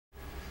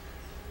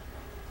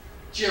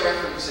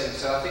georeferencing.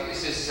 So I think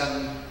this is,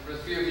 for a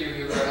few of you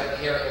who were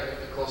here at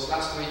the course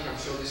last week, I'm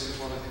sure this was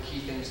one of the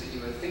key things that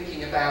you were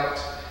thinking about.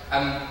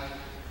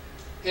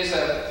 Here's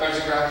a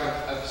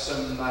photograph of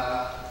some,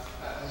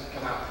 hasn't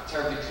come out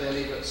terribly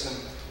clearly, but some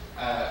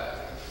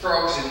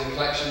frogs in the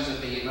collections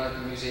of the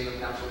American Museum of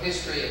Natural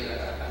History in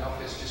an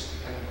office just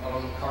kind of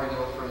along the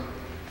corridor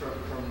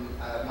from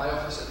my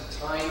office at the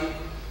time.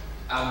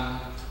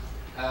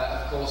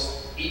 Of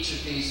course, each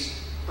of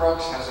these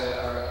frogs has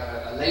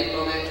a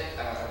label on it,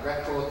 a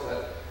record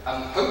that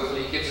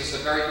hopefully gives us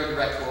a very good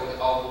record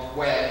of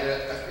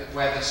where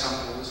the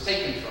sample was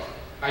taken from.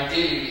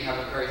 Ideally, we have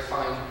a very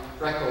fine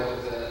record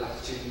of the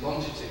latitude and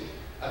longitude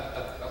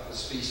of the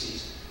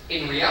species.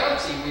 In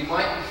reality, we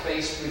might be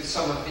faced with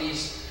some of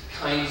these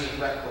kinds of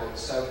records.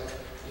 So,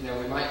 you know,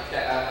 we might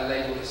get a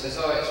label that says,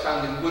 oh, it's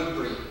found in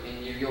Woodbury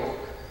in New York.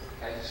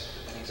 Okay, this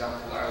is an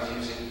example that I was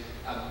using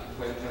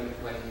when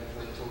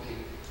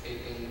talking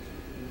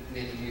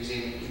near the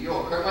museum in New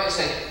York. Or it might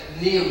say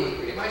near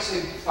Woodbury. It might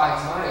say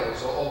 5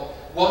 miles or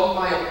 1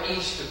 mile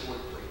east of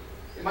Woodbury.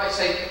 It might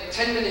say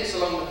 10 minutes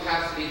along the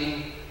path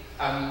leading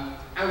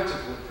out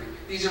of Woodbury.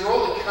 These are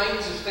all the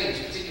kinds of things,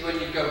 particularly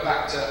when you go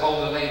back to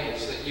older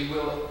labels, that you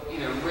will, you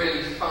know,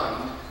 really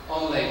find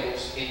on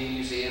labels in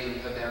museum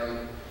and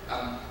herbarium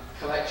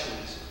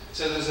collections.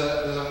 So there's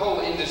a whole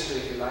industry,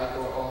 if you like,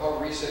 or a whole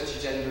research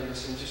agenda and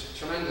some just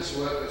tremendous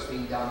work that's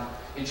been done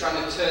in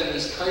trying to turn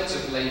these kinds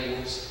of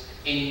labels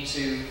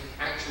into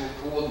actual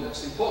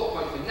coordinates. The important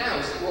point for now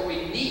is that what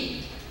we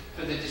need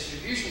for the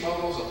distribution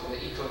models or for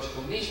the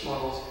ecological niche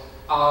models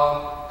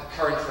are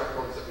occurrence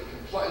records that we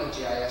can plot in the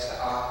GIS that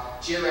are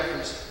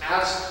georeferenced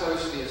as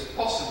closely as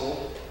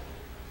possible,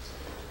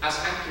 as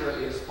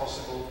accurately as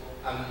possible,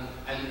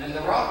 and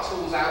there are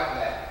tools out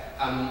there,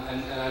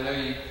 and I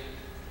know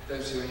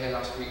those who were here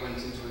last week went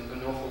into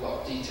an awful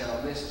lot of detail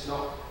on this. It's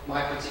not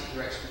my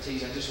particular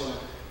expertise. I just want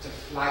to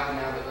flag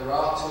now that there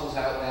are tools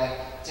out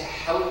there to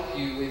help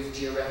you with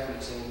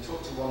georeferencing. And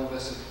talk to one of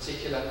us in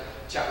particular,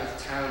 chat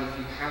with Town if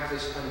you have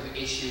this kind of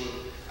issue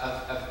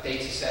of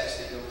data sets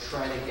that you're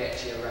trying to get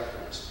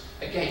georeferenced.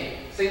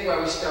 Again, think where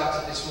we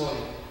started this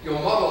morning. Your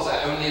models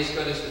are only as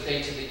good as the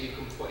data that you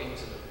can put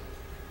into them.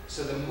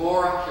 So the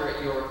more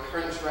accurate your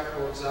occurrence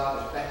records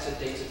are, the better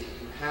data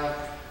that you have,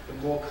 the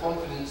more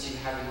confidence you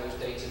have in those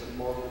data,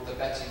 the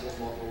better your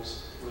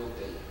models will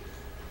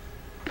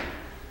be.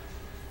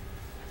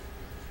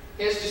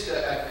 Here's just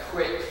a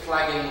quick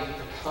flagging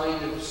the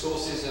kind of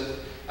sources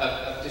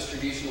of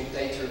distributional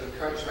data of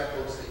occurrence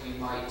records that you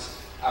might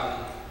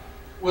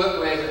work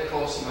with. Of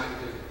course, you might be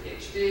doing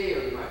a PhD,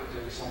 or you might be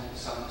doing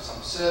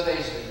some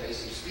surveys of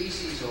invasive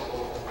species, or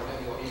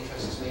whatever your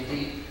interests may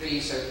be.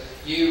 So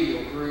you,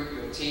 your group,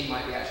 your team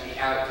might be actually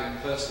out doing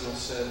personal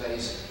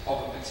surveys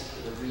of a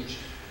particular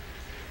region.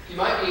 You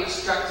might be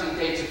extracting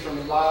data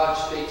from large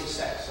data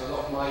sets. So a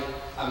lot of my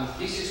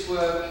thesis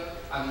work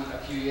a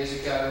few years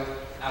ago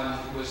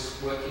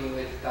was working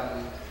with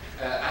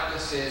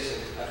atlases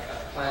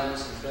of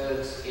plants and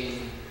birds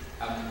in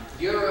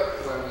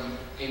Europe, where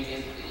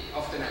we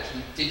often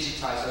actually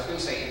digitized. I was going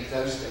to say in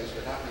those days,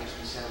 but that makes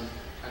me sound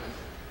kind of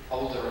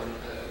older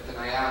than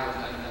I am,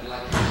 and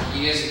like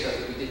years ago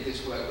that we did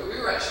this work. But we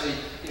were actually,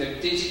 you know,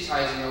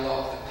 digitizing a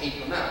lot of the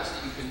paper maps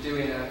that you can do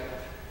in a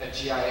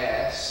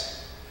GIS.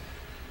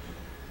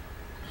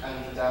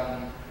 And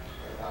sorry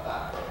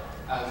about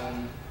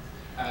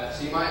that.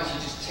 So you might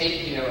actually just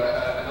take, you know,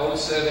 an old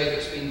survey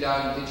that's been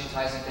done,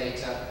 digitize the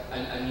data,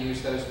 and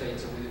use those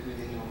data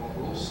within your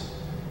models.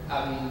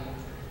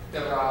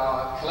 There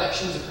are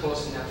collections, of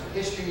course, in natural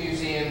history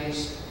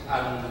museums.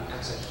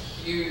 That's a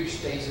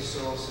huge data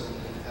source and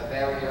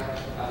herbaria.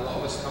 A lot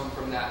of us come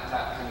from that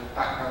kind of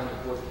background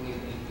of working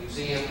in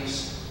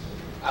museums.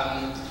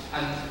 And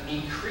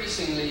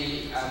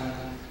increasingly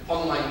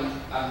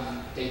online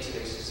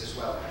databases as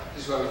well.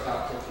 This is where we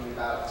start talking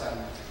about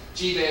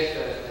GBIF,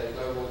 the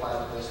Global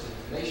Biodiversity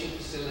Information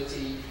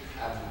Facility.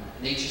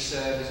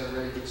 NatureServe is a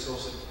really good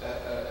source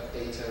of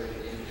data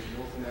in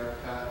North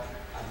America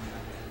and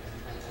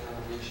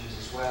other regions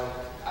as well.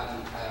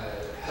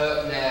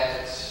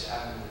 HerpNet,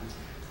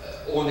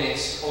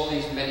 Ornis, all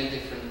these many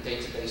different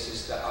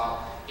databases that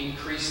are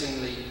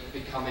increasingly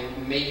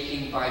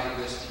making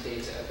biodiversity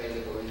data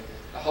available. And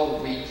the whole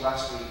week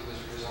last week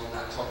was on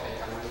that topic.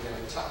 I'm only going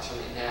to touch on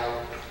it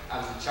now.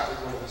 Chat with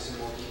one of us in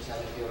more detail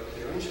if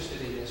you're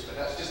interested in this, but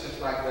that's just a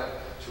flag that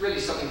it's really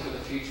something for the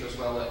future as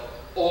well, that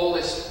all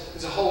this,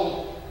 there's a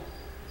whole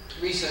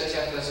research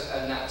effort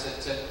and that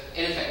to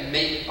in effect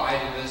make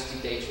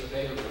biodiversity data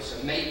available.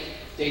 So make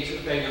data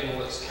available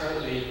that's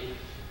currently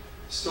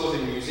stored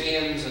in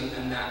museums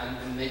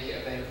and make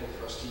it available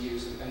for us to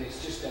use. And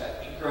it's just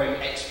growing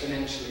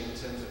exponentially in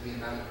terms of the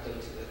amount of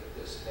data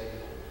that's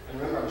available. And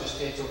remember, I'm just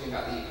here talking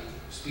about the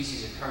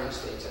species occurrence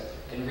data.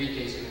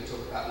 Enrique is going to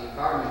talk about the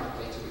environmental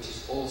data, which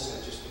is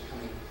also just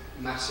becoming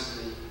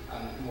massively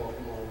more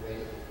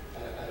available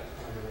at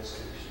higher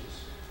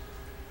resolutions.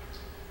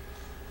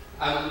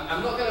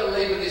 I'm not going to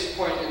labour this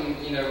point,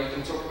 and you know we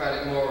can talk about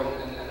it more,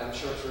 and I'm I'm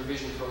sure it's a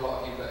revision for a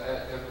lot of you, but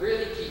a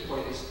really key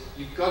point is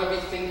you've got to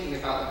be thinking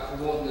about the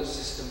coordinate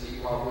system that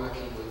you are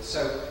working with.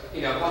 So,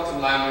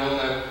 bottom line, we all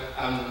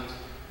know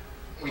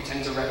we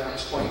tend to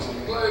reference points on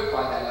the globe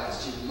by their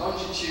latitude and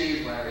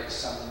longitude, where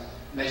it's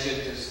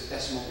measured as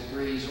decimal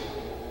degrees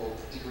or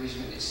degrees,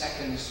 minutes,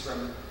 seconds,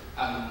 from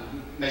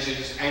measured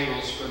as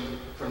angles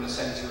from the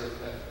centre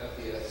of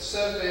the Earth's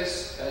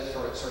surface,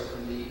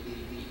 from the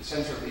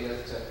centre of the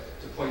Earth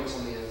to points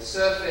on the Earth's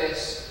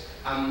surface.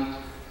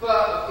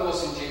 But of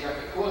course, in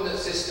geographic coordinate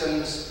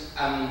systems,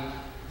 that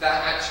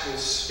actual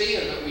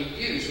sphere that we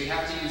use, we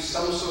have to use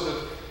some sort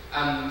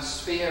of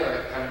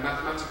sphere, a kind of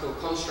mathematical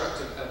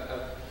construct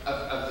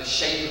of the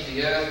shape of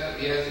the Earth, but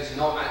the Earth is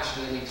not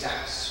actually an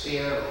exact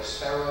sphere or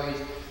spheroid.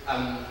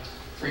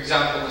 For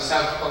example, the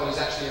South Pole is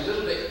actually a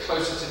little bit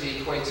closer to the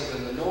equator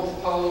than the North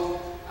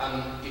Pole.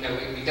 We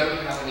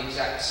don't have an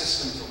exact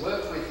system to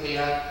work with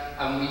here.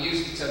 We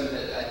use the term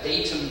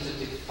datum to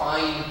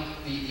define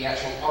the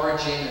actual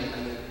origin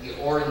and the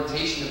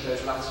orientation of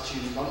those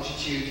latitude and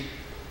longitude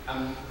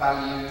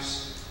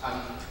values.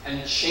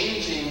 And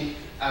changing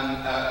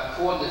a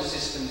coordinate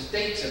system's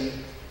datum,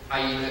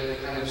 i.e. the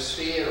kind of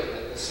sphere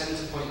or the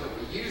centre point that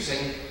we're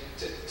using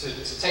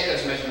to take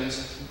those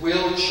measurements,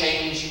 will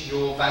change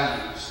your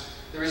values.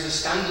 There is a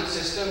standard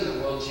system,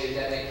 the World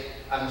Geodetic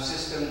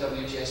System,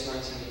 WGS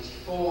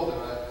 1984. There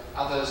are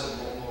others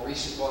and more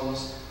recent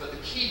ones. But the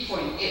key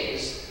point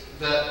is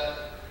that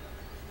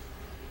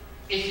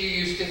if you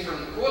use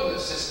different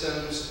coordinate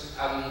systems,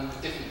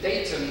 different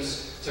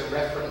datums to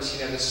reference,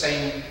 the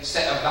same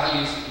set of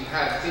values that you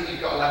have, I think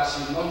you've got a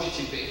latitude and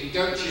longitude, but if you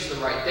don't choose the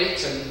right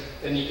datum,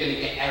 then you're going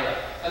to get error.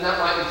 And that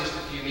might be just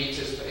a few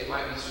meters, but it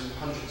might be some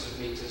hundreds of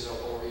meters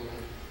or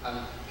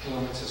even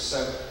kilometers.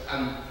 So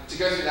to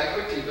go through that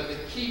quickly, but the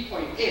key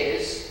point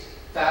is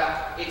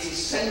that it's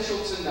essential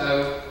to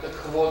know the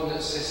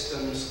coordinate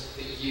systems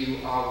that you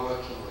are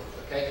working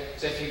with. Okay?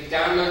 So if you've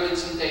downloaded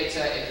some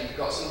data, if you've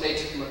got some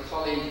data from a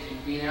colleague, if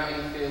you've been out in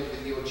the field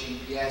with your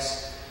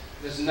GPS,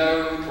 there's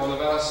no one of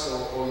us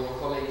or your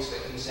colleagues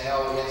that can say,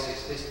 oh yes,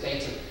 it's this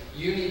data.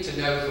 You need to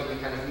know from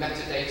the kind of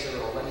metadata,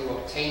 or when you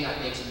obtain that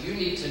data, you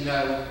need to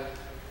know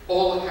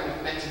all the kind of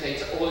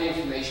metadata, all the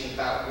information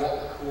about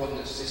what the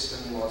coordinate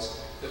system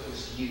was that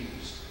was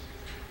used.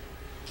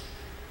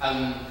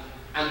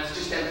 And to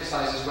just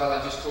emphasize as well,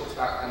 I just talked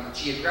about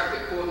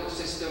geographic coordinate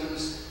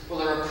systems. Well,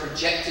 there are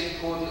projected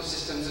coordinate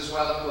systems as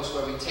well, of course,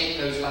 where we take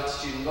those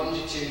latitude and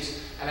longitudes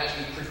and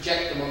actually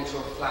project them onto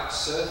a flat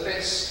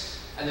surface.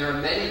 And there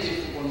are many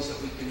different ones that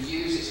we can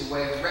use. It's a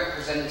way of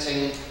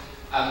representing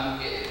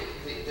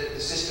the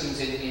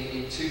systems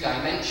in two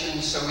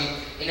dimensions. So we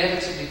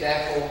inevitably,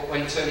 therefore,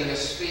 when turning a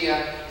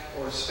sphere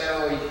or a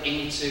spheroid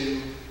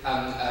into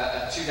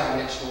a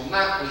two-dimensional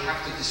map, we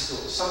have to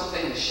distort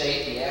something, the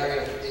shape, the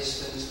area, the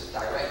distance, the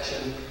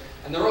direction.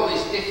 And there are all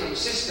these different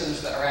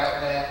systems that are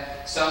out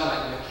there. Some,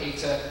 like the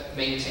Mercator,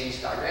 maintains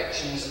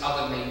directions,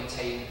 other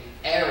maintain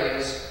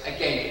areas.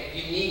 Again,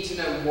 you need to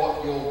know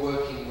what you're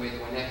working with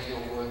whenever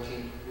you're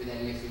working with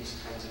any of these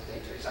kinds of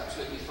data. It's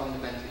absolutely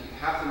fundamental that you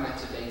have the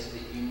metadata,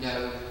 that you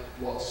know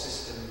what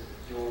system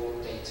your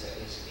data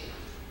is in.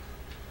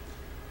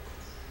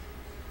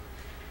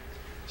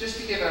 Just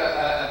to give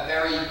a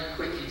very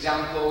quick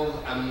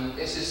example,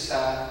 this is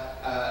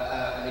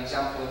an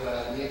example of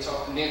a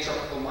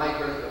neotropical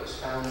migrant that was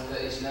found,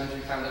 that is known to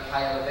be found at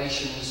high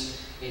elevations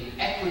in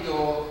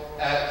Ecuador.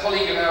 A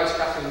colleague of ours,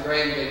 Catherine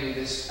Graham, gave me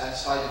this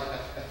slide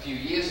a few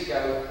years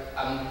ago,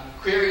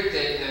 queried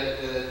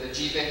the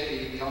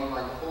GBIT, the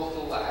online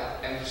portal that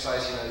I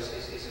emphasize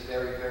is a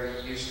very,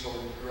 very useful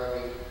and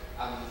growing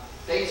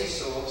data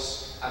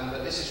source,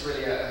 but this is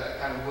really a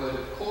kind of word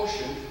of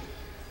caution.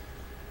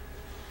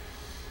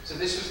 So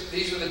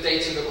these were the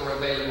data that were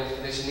available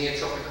for this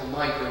neotropical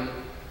migrant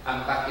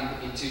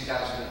back in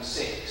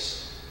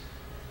 2006.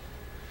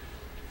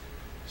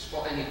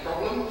 Spot any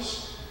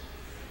problems?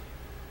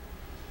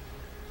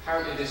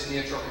 Apparently this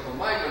neotropical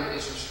migrant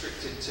is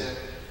restricted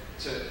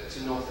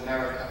to North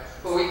America.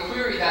 Well, we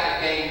queried that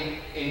again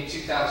in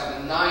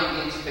 2009.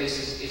 The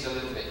interface is a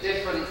little bit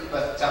different,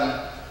 but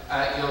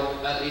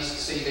you'll at least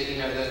see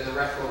that the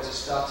records are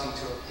starting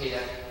to appear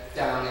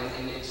down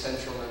in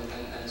Central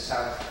and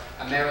South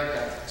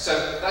America.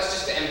 So that's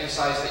just to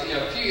emphasize that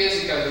a few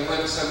years ago there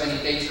weren't so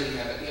many data in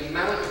there, but the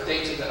amount of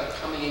data that are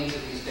coming into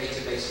these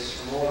databases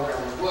from all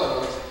around the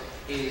world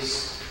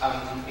is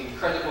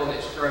incredible, and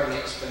it's growing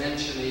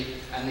exponentially,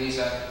 and these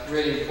are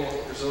really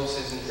important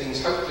resources and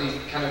things hopefully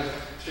kind of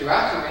through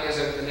our careers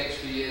over the next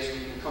few years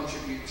we can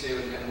contribute to,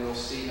 and we'll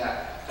see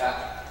that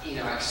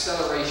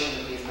acceleration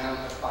of the amount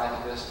of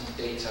biodiversity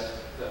data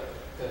that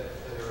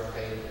are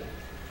available.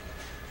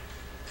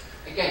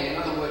 Again,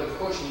 another word of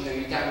caution,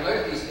 you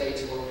download these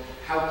data, well,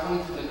 how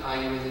confident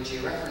are you in the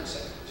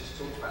georeferencing? We just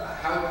talked about that.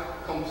 How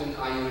confident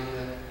are you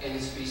in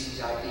the species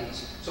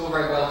IDs? It's all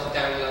very well to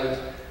download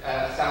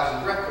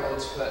 1,000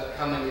 records, but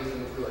how many of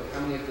them are good?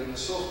 How many of them are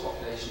source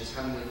populations?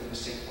 How many of them are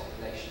sink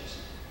populations?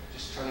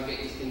 Just trying to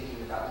get you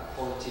thinking about the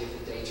quality of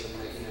the data and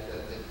the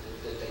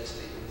data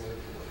that you're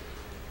working with.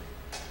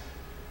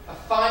 A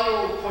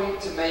final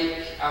point to make,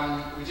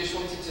 we just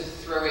wanted to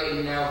throw it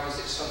in now because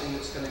it's something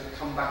that's going to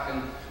come back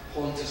and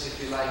haunt us,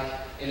 if you like,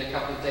 in a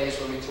couple of days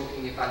when we're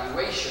talking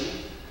evaluation.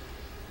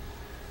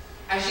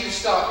 As you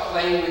start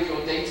playing with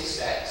your data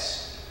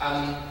sets,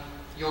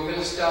 you're going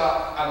to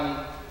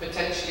start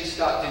potentially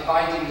start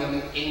dividing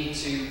them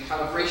into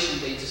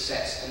calibration data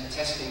sets and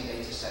testing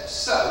data sets.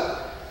 So,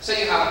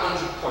 say you have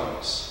 100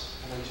 points,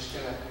 and I'm just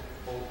going to,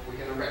 we're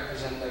going to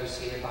represent those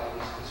here by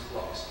these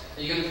blocks.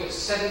 And you're going to put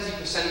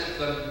 70% of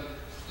them,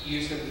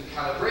 use them for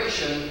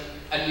calibration,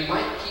 and you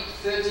might keep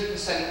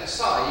 30%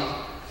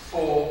 aside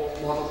for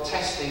model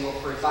testing or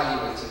for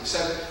evaluating. So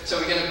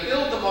we're going to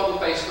build the model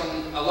based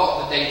on a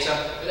lot of the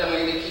data, but then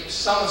we're going to keep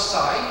some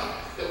aside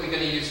that we're going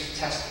to use to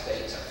test the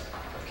data.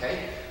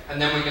 Okay?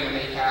 And then we're going to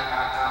make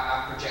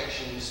our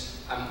projections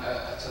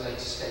at a later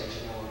stage,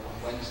 on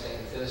Wednesday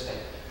and Thursday.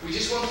 We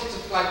just wanted to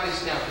flag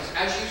this now, because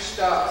as you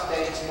start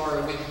today and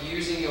tomorrow with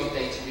using your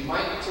data, we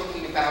might be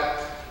talking about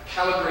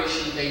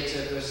calibration data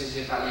versus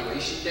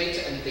evaluation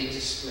data and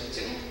data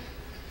splitting.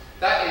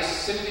 That is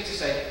simply to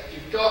say, if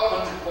you've got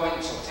 100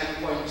 points or 10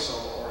 points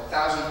or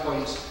 1,000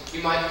 points,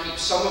 you might keep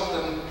some of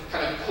them,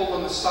 kind of pull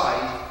them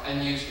aside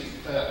and use them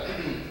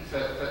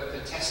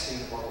for testing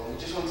the model. We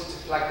just wanted to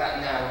flag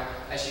that now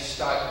as you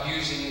start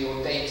using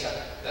your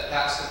data,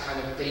 that's the kind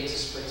of data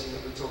splitting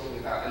that we're talking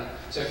about. And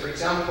so, for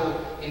example,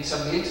 in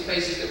some of the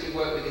interfaces that we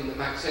work with in the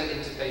Maxent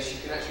interface, you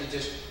can actually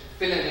just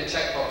fill in a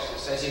checkbox that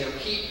says,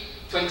 keep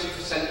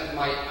 20% of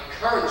my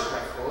occurrence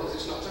records.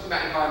 It's not talking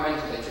about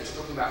environmental data, it's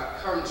talking about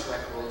occurrence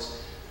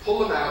records. Pull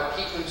them out,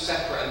 keep them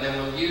separate, and then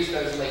we'll use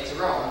those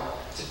later on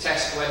to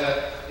test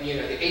whether the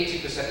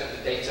 80% of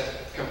the data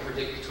can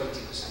predict the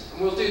 20%.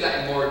 And we'll do that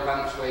in more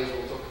advanced ways.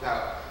 We'll talk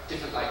about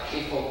different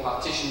k-fold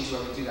partitions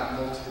where we do that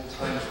multiple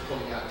times,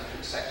 pulling out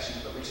different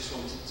sections, but we just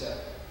wanted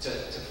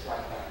to flag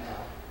that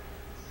now.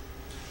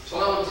 So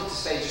what I wanted to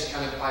say, just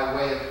kind of by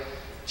way of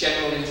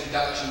general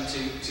introduction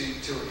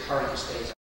to occurrence data.